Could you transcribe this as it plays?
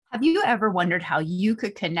Have you ever wondered how you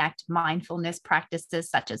could connect mindfulness practices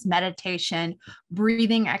such as meditation,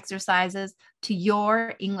 breathing exercises to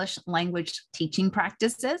your English language teaching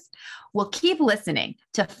practices? Well, keep listening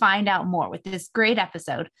to find out more with this great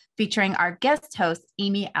episode featuring our guest host,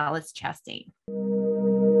 Amy Alice Chastain.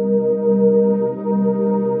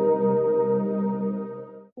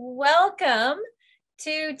 Welcome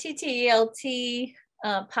to TTELT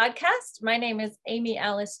podcast. My name is Amy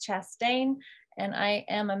Alice Chastain, and I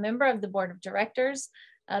am a member of the board of directors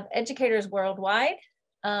of Educators Worldwide,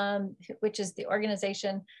 which is the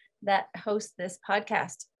organization that hosts this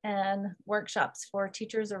podcast and workshops for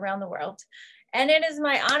teachers around the world. And it is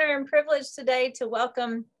my honor and privilege today to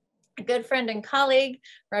welcome a good friend and colleague,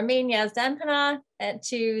 Ramin Yazdanpanah,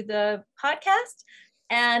 to the podcast,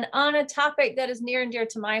 and on a topic that is near and dear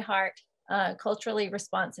to my heart, culturally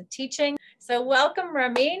responsive teaching. So welcome,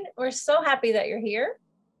 Ramin. We're so happy that you're here.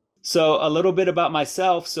 So a little bit about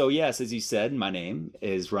myself. So yes, as you said, my name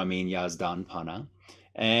is Ramin Yazdanpanah,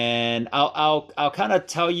 and I'll kind of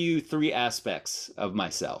tell you three aspects of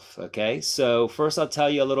myself. Okay, so first I'll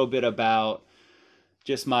tell you a little bit about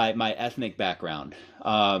just my ethnic background.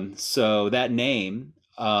 So that name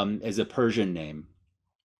is a Persian name.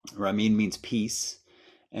 Ramin means peace,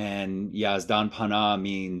 and Yazdanpanah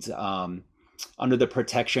means under the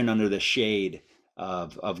protection, under the shade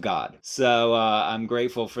of God. So I'm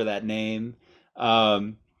grateful for that name.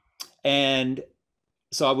 And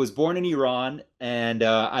so I was born in Iran, and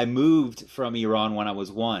I moved from Iran when I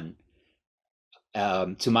was one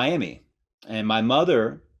to Miami. And my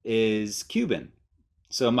mother is Cuban.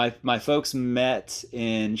 So my folks met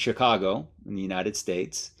in Chicago in the United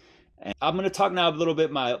States. And I'm going to talk now a little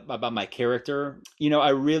bit about my character. You know, I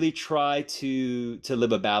really try to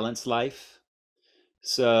live a balanced life.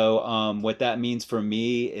 So what that means for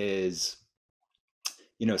me is,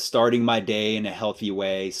 you know, starting my day in a healthy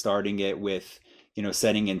way, starting it with, you know,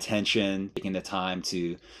 setting intention, taking the time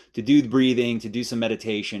to do the breathing, to do some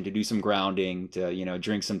meditation, to do some grounding, to, you know,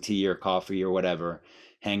 drink some tea or coffee or whatever,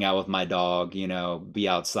 hang out with my dog, you know, be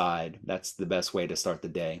outside. That's the best way to start the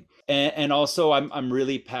day. And also I'm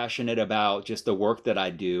really passionate about just the work that I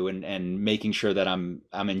do and making sure that I'm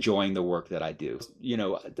enjoying the work that I do. You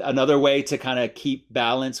know, another way to kind of keep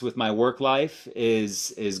balance with my work life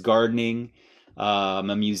is gardening.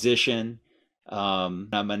 I'm a musician. I'm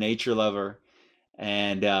a nature lover,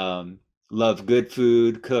 and love good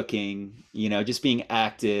food, cooking, you know, just being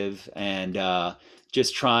active, and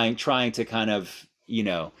just trying to kind of, you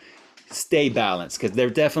know, stay balanced, because there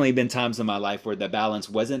have definitely been times in my life where the balance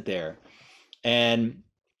wasn't there, and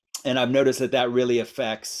I've noticed that really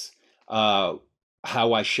affects how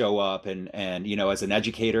I show up, and you know, as an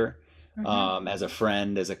educator, as a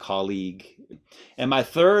friend, as a colleague. And my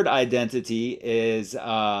third identity is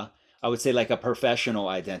I would say like a professional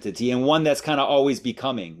identity, and one that's kind of always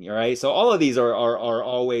becoming, right? So all of these are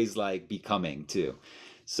always like becoming too.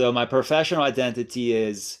 So my professional identity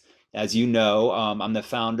is, as you know, I'm the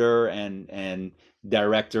founder and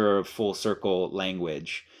director of Full Circle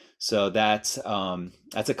Language. So that's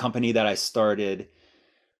a company that I started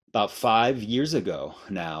about 5 years ago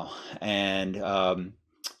now, and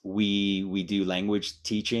we do language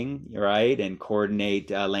teaching, right, and coordinate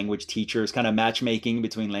language teachers, kind of matchmaking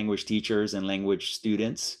between language teachers and language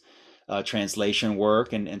students, translation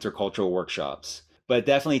work and intercultural workshops. But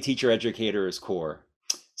definitely teacher educator is core.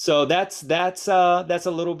 So that's a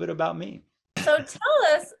little bit about me. So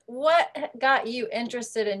tell us what got you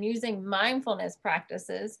interested in using mindfulness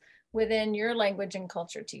practices within your language and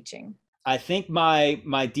culture teaching. I think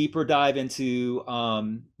my deeper dive into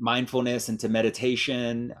mindfulness, into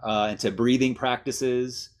meditation, into breathing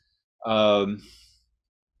practices, you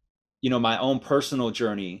know, my own personal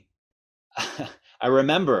journey. I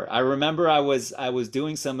remember I was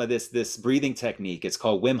doing some of this breathing technique. It's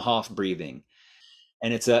called Wim Hof breathing.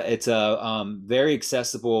 And it's a very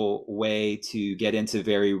accessible way to get into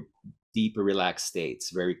very deep or relaxed states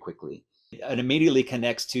very quickly. It immediately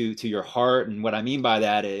connects to your heart, and what I mean by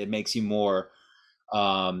that, it makes you more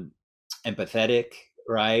empathetic,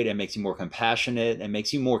 right? It makes you more compassionate. It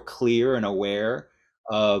makes you more clear and aware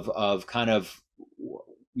of kind of,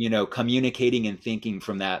 you know, communicating and thinking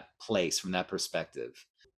from that place, from that perspective.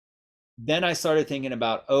 Then I started thinking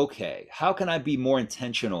about, okay, how can I be more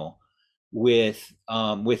intentional with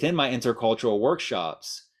within my intercultural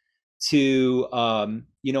workshops to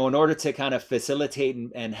you know, in order to kind of facilitate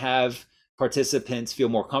and have participants feel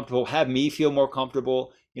more comfortable, have me feel more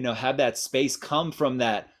comfortable, you know, have that space come from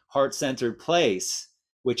that heart-centered place,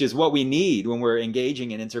 which is what we need when we're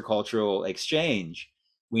engaging in intercultural exchange.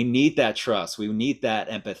 We need that trust, we need that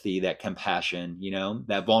empathy, that compassion, you know,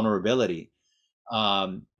 that vulnerability.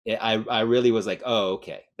 I really was like, oh,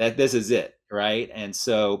 okay, that this is it, right? And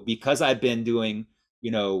so because I've been doing,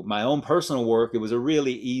 my own personal work, it was a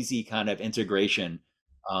really easy kind of integration,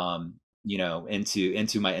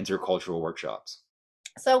 into my intercultural workshops.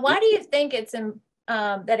 So why do you think it's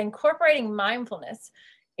that incorporating mindfulness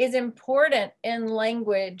is important in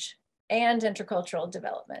language and intercultural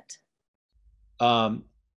development? Um,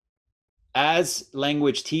 as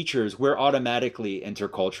language teachers, we're automatically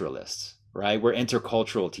interculturalists, right? We're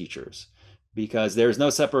intercultural teachers because there's no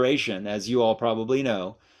separation, as you all probably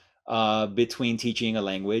know, between teaching a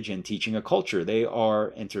language and teaching a culture. They are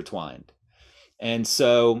intertwined. And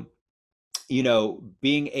so,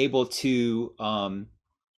 being able to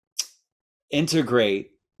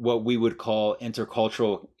integrate what we would call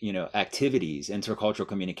intercultural, activities, intercultural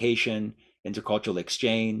communication, intercultural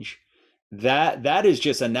exchange, that is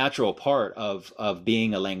just a natural part of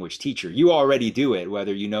being a language teacher. You already do it,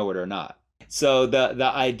 whether you know it or not. So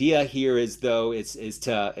the idea here is, though, is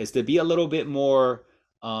to be a little bit more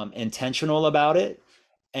intentional about it,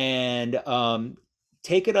 and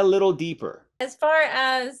take it a little deeper. As far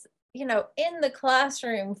as, in the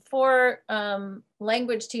classroom for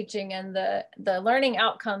language teaching and the learning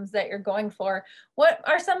outcomes that you're going for, what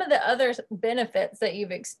are some of the other benefits that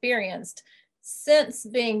you've experienced since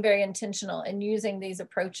being very intentional and using these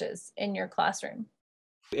approaches in your classroom?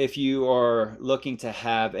 If you are looking to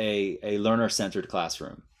have a learner-centered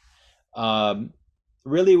classroom, um,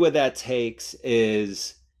 really what that takes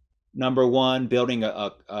is, number one, building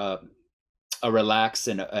a relaxed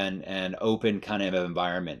and open kind of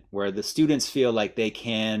environment where the students feel like they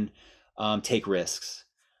can take risks,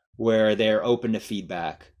 where they're open to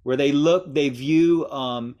feedback, where they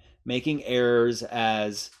view making errors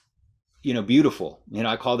as, beautiful.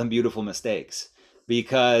 I call them beautiful mistakes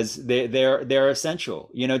because they're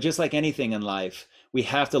essential. Just like anything in life, we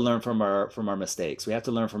have to learn from our mistakes. We have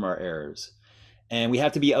to learn from our errors, and we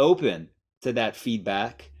have to be open to that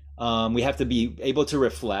feedback. We have to be able to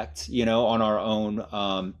reflect, on our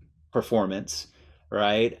own performance,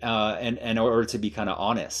 right? And in order to be kind of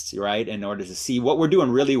honest, right? In order to see what we're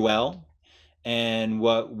doing really well and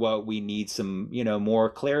what we need some,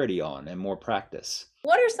 more clarity on and more practice.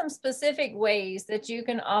 What are some specific ways that you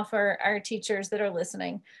can offer our teachers that are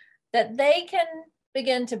listening that they can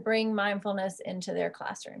begin to bring mindfulness into their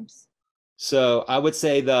classrooms? So I would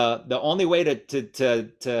say the only way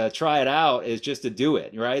to try it out is just to do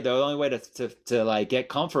it, right? The only way to like get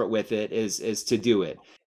comfort with it is to do it.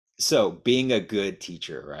 So being a good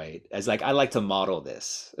teacher, right? As like I like to model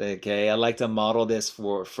this, okay? I like to model this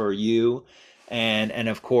for you. And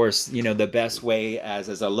of course, the best way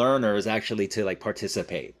as a learner is actually to like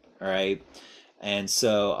participate, all right? And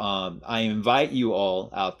so I invite you all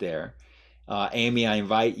out there, Amy, I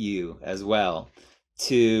invite you as well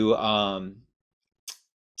to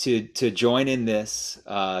to join in this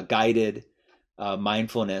guided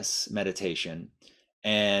mindfulness meditation.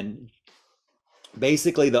 And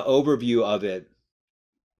basically, the overview of it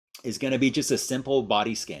is going to be just a simple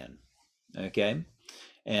body scan, okay?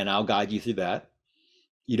 And I'll guide you through that.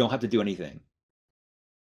 You don't have to do anything.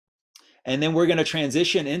 And then we're going to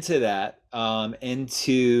transition into that,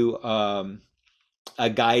 into a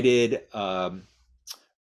guided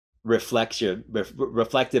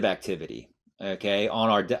reflective activity, okay,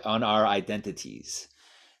 on our identities.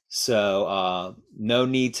 So no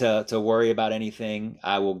need to worry about anything.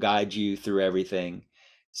 I will guide you through everything.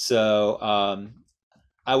 So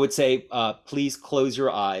I would say please close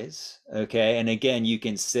your eyes, okay? And again, you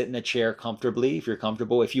can sit in a chair comfortably if you're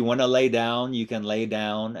comfortable. If you want to lay down, you can lay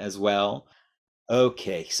down as well.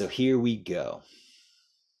 Okay, so here we go.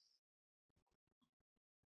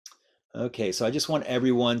 Okay, so I just want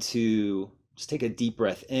everyone to just take a deep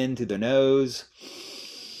breath in through the nose,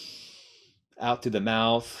 out through the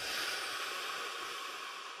mouth.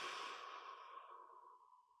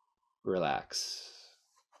 Relax.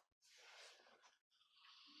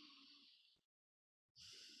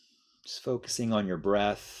 Just focusing on your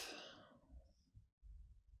breath,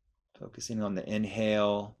 focusing on the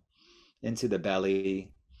inhale into the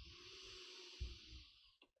belly,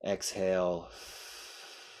 exhale,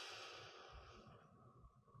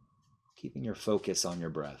 keeping your focus on your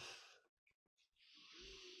breath.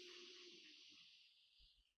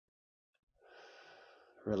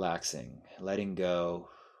 Relaxing, letting go,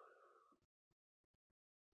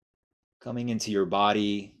 coming into your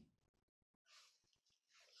body,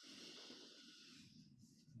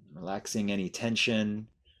 relaxing any tension.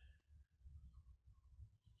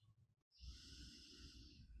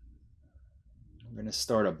 We're going to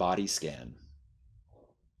start a body scan.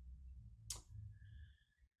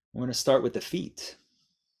 We're going to start with the feet.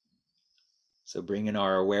 So bringing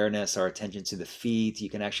our awareness, our attention to the feet. You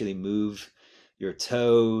can actually move your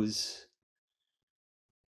toes.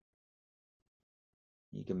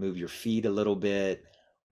 You can move your feet a little bit,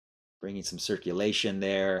 bringing some circulation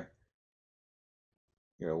there.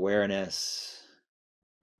 Your awareness,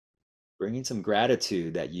 bringing some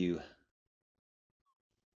gratitude that you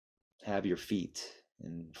have your feet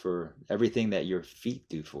and for everything that your feet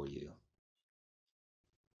do for you.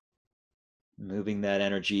 Moving that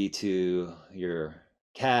energy to your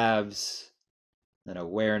calves, and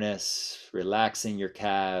awareness, relaxing your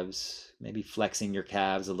calves, maybe flexing your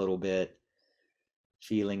calves a little bit,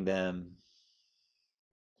 feeling them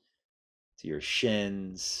to your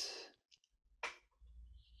shins,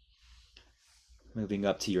 moving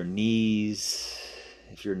up to your knees.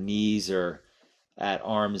 If your knees are at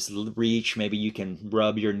arm's reach, maybe you can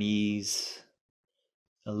rub your knees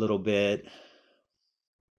a little bit,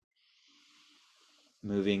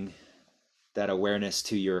 moving that awareness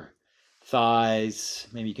to your thighs.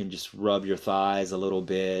 Maybe you can just rub your thighs a little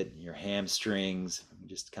bit, your hamstrings,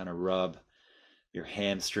 just kind of rub your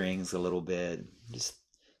hamstrings a little bit. Just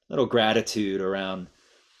a little gratitude around,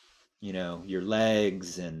 your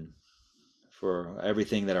legs and for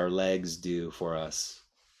everything that our legs do for us.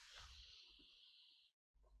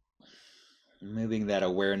 Moving that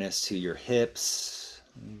awareness to your hips.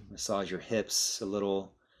 Massage your hips a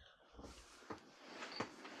little.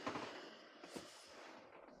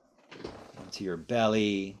 To your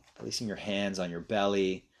belly, placing your hands on your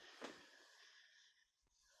belly.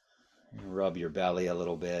 And rub your belly a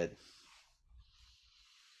little bit.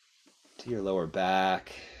 To your lower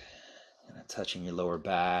back, kind of touching your lower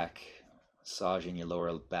back, massaging your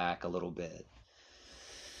lower back a little bit.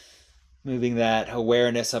 Moving that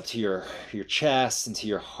awareness up to your chest and to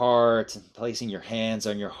your heart, and placing your hands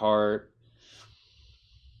on your heart.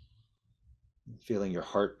 Feeling your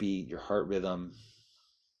heartbeat, your heart rhythm.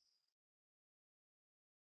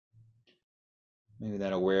 Moving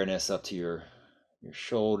that awareness up to your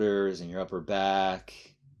shoulders and your upper back,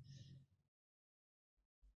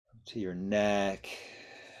 up to your neck,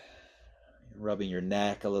 rubbing your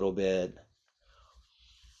neck a little bit,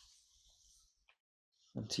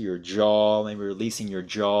 up to your jaw, maybe releasing your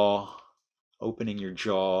jaw, opening your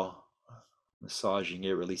jaw, massaging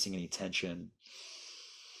it, releasing any tension.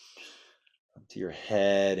 Up to your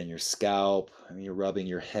head and your scalp, you're rubbing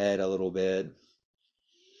your head a little bit.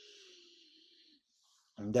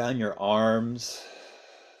 And down your arms,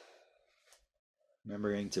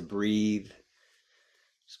 remembering to breathe.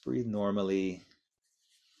 Just breathe normally.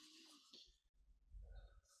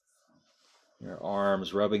 Your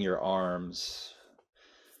arms, rubbing your arms.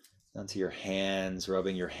 Down to your hands,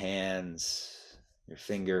 rubbing your hands, your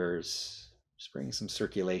fingers. Just bringing some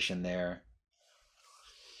circulation there.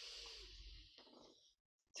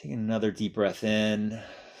 Taking another deep breath in.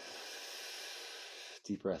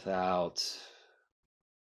 Deep breath out.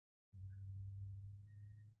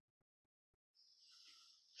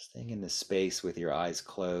 Staying in this space with your eyes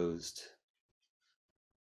closed.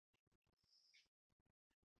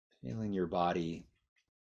 Feeling your body.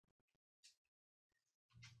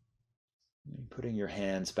 Putting your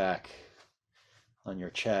hands back on your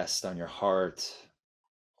chest, on your heart.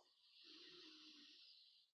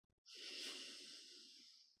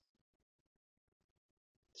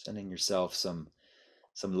 Sending yourself some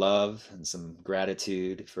love and some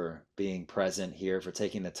gratitude for being present here, for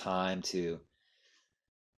taking the time to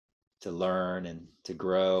learn and to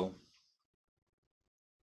grow.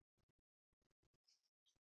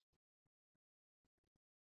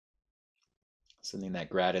 Sending that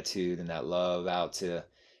gratitude and that love out to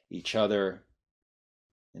each other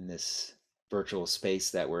in this virtual space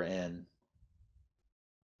that we're in.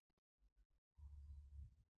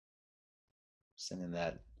 Sending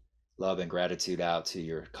that love and gratitude out to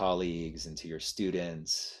your colleagues and to your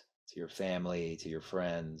students, to your family, to your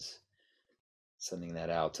friends. Sending that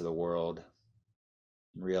out to the world.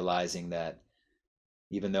 Realizing that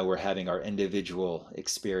even though we're having our individual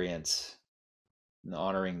experience, and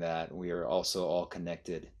honoring that, we are also all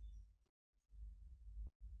connected.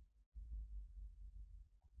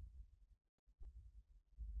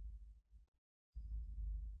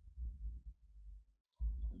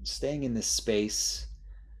 Staying in this space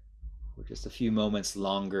for just a few moments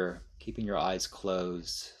longer, keeping your eyes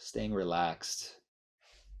closed, staying relaxed.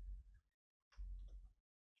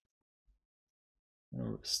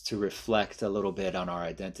 To reflect a little bit on our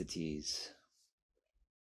identities.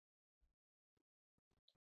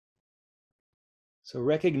 So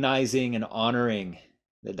recognizing and honoring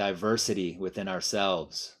the diversity within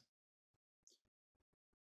ourselves.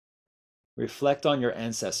 Reflect on your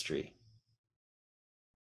ancestry.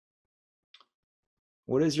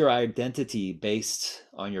 What is your identity based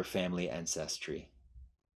on your family ancestry?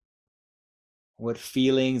 What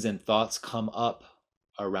feelings and thoughts come up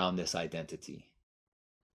around this identity?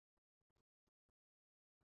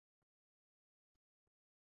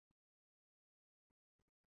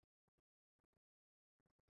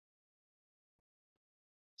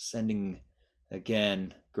 Sending,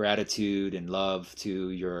 again, gratitude and love to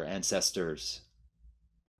your ancestors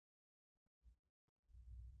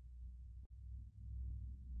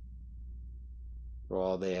for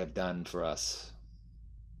all they have done for us.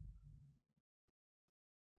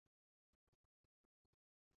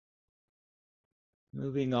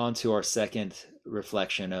 Moving on to our second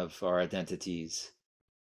reflection of our identities.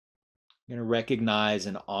 You're going to recognize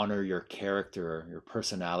and honor your character, your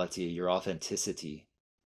personality, your authenticity.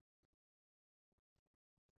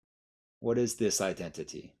 What is this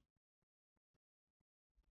identity?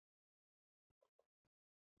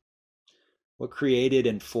 What created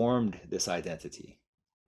and formed this identity?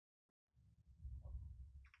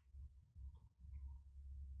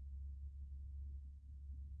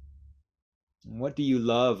 And what do you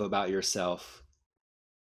love about yourself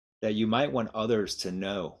that you might want others to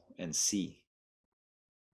know and see?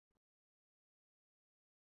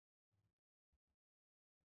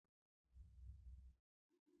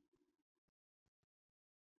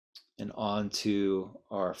 And on to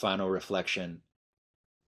our final reflection.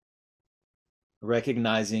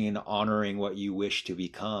 Recognizing and honoring what you wish to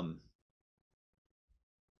become.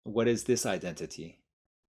 What is this identity?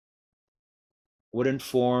 What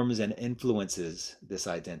informs and influences this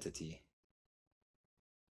identity?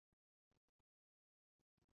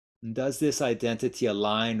 And does this identity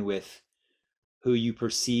align with who you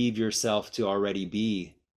perceive yourself to already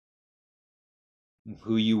be,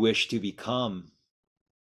 who you wish to become,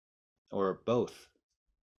 or both?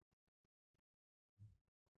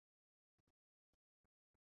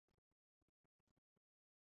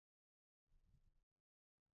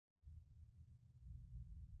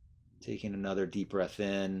 Taking another deep breath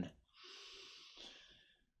in,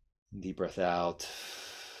 deep breath out.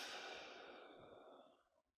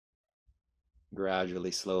 Gradually,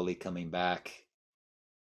 slowly coming back.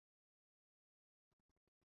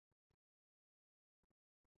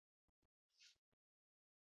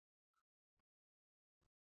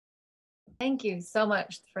 Thank you so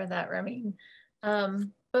much for that, Ramin.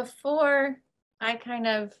 Before I kind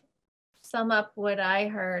of sum up what I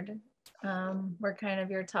heard, were kind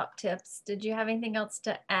of your top tips. Did you have anything else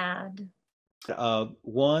to add?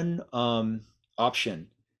 One option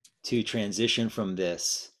to transition from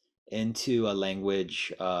this into a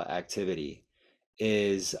language activity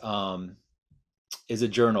is a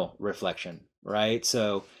journal reflection, right?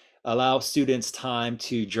 So allow students time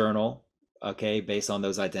to journal, okay, based on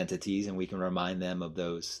those identities, and we can remind them of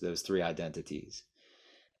those three identities.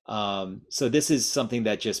 So this is something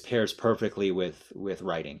that just pairs perfectly with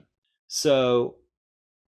writing. So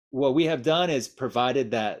what we have done is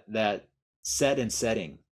provided that set and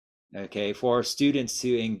setting, okay, for our students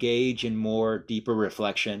to engage in more deeper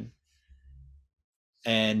reflection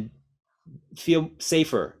and feel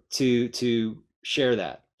safer to share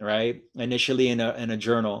that, right? Initially in a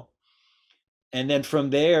journal, and then from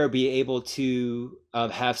there be able to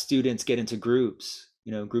have students get into groups,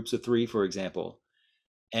 groups of 3, for example,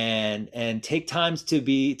 and take times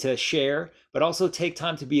to share, but also take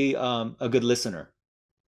time to be a good listener.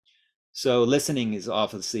 So listening is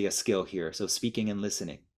obviously a skill here. So speaking and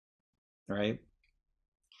listening, right?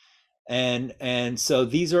 And so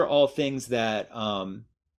these are all things that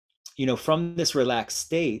from this relaxed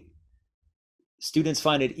state, students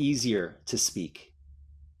find it easier to speak,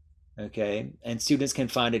 okay, and students can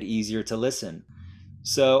find it easier to listen.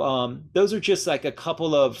 So those are just like a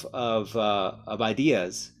couple of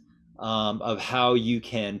ideas of how you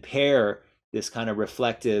can pair this kind of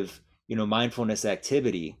reflective, mindfulness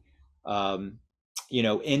activity,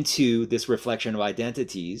 into this reflection of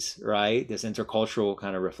identities, right? This intercultural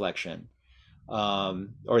kind of reflection,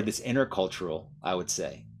 or this intercultural, I would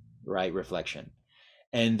say, right, reflection,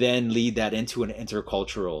 and then lead that into an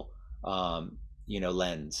intercultural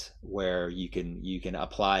lens where you can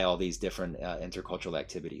apply all these different intercultural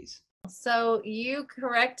activities. So you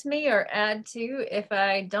correct me or add to if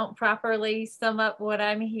I don't properly sum up what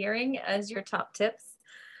I'm hearing as your top tips.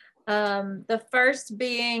 The first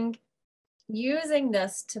being using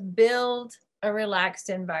this to build a relaxed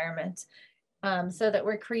environment, so that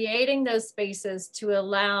we're creating those spaces to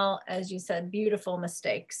allow, as you said, beautiful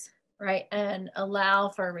mistakes, right? And allow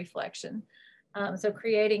for reflection. So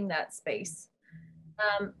creating that space.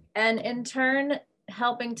 And in turn,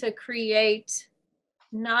 helping to create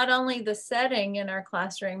not only the setting in our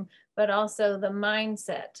classroom, but also the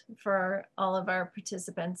mindset for all of our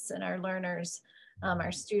participants and our learners,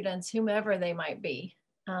 our students, whomever they might be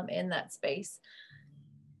in that space.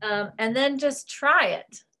 And then just try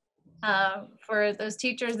it. For those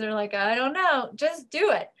teachers that are like, I don't know, just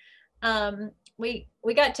do it. We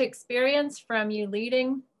got to experience from you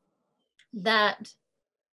leading that.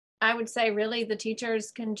 I would say really the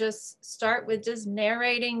teachers can just start with just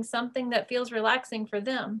narrating something that feels relaxing for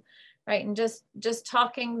them, right? And just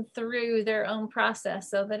talking through their own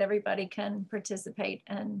process so that everybody can participate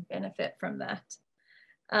and benefit from that.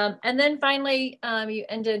 And then finally, you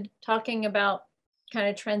ended talking about kind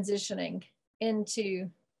of transitioning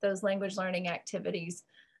into those language learning activities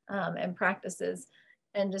and practices,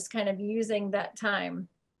 and just kind of using that time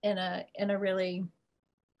in a really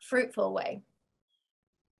fruitful way.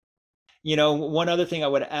 You know, one other thing I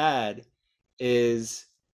would add is,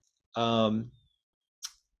 you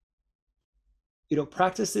know,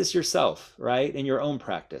 practice this yourself, right? In your own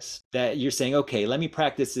practice, that you're saying, okay, let me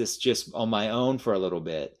practice this just on my own for a little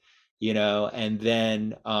bit, you know, and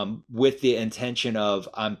then with the intention of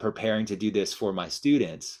I'm preparing to do this for my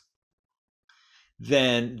students,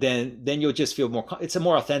 then you'll just feel more, it's a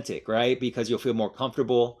more authentic, right? Because you'll feel more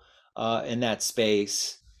comfortable in that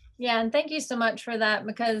space. Yeah, and thank you so much for that,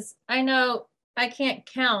 because I know I can't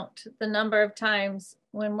count the number of times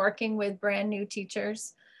when working with brand new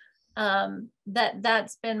teachers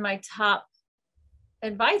that's been my top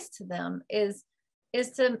advice to them is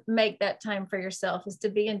to make that time for yourself, is to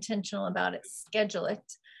be intentional about it, schedule it.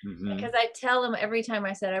 Mm-hmm. Because I tell them every time,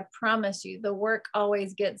 I said, I promise you the work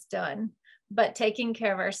always gets done, but taking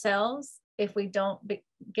care of ourselves, if we don't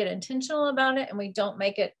get intentional about it and we don't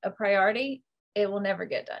make it a priority, it will never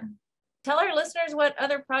get done. Tell our listeners what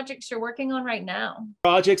other projects you're working on right now.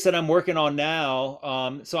 Projects that I'm working on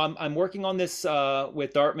now. So I'm working on this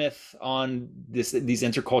with Dartmouth on these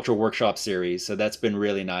intercultural workshop series. So that's been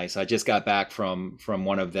really nice. I just got back from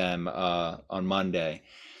one of them on Monday,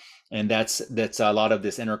 and that's a lot of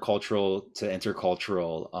this intercultural to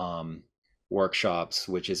intercultural workshops,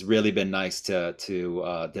 which has really been nice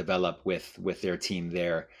to develop with their team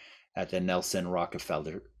there at the Nelson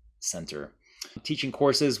Rockefeller Center. Teaching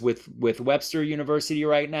courses with Webster University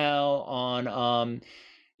right now on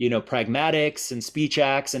you know, pragmatics and speech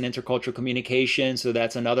acts and intercultural communication. So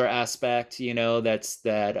that's another aspect, you know,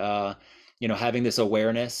 you know, having this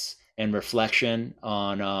awareness and reflection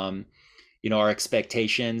on you know, our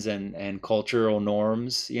expectations and cultural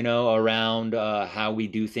norms, you know, around how we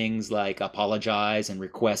do things like apologize and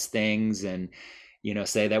request things, and you know,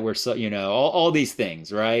 say that we're so, you know, all these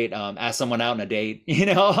things, right? Ask someone out on a date, you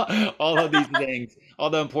know, all of these things,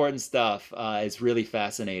 all the important stuff is really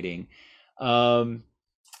fascinating.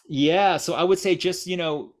 Yeah, so I would say just, you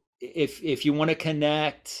know, if you want to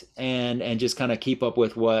connect and just kind of keep up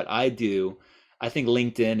with what I do, I think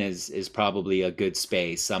LinkedIn is probably a good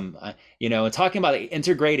space. You know, talking about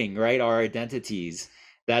integrating, right, our identities,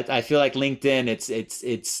 that I feel like LinkedIn,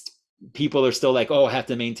 it's people are still like, oh, I have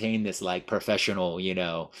to maintain this like professional, you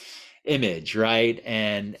know, image, right?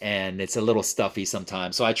 And it's a little stuffy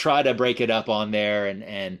sometimes. So I try to break it up on there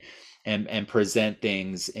and present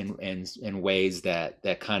things in ways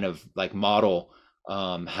that kind of like model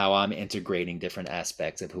how I'm integrating different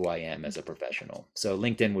aspects of who I am as a professional. So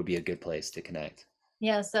LinkedIn would be a good place to connect.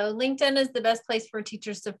 Yeah, so LinkedIn is the best place for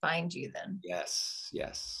teachers to find you then. Yes.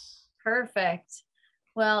 Perfect.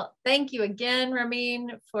 Well, thank you again,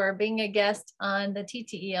 Ramin, for being a guest on the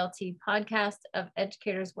TTELT podcast of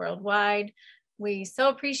Educators Worldwide. We so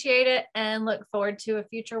appreciate it and look forward to a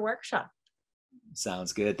future workshop.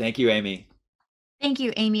 Sounds good. Thank you, Amy. Thank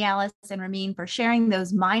you, Amy, Alice, and Ramin, for sharing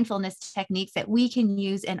those mindfulness techniques that we can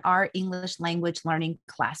use in our English language learning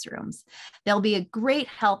classrooms. They'll be a great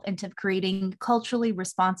help into creating culturally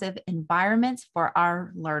responsive environments for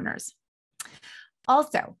our learners.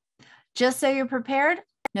 Also, just so you're prepared,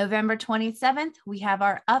 November 27th, we have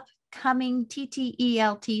our upcoming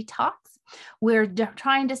TTELT talks. We're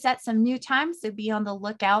trying to set some new times, so be on the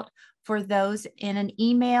lookout for those in an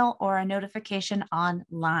email or a notification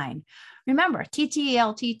online. Remember,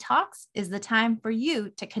 TTELT Talks is the time for you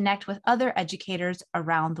to connect with other educators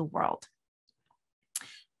around the world.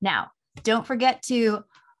 Now, don't forget to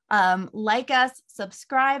like us,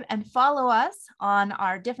 subscribe, and follow us on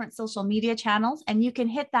our different social media channels. And you can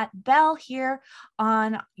hit that bell here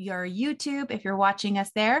on your YouTube if you're watching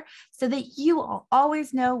us there, so that you will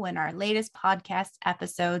always know when our latest podcast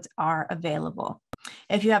episodes are available.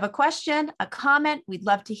 If you have a question, a comment, we'd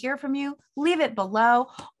love to hear from you. Leave it below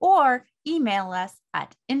or email us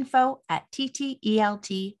at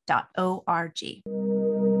info@ttelt.org.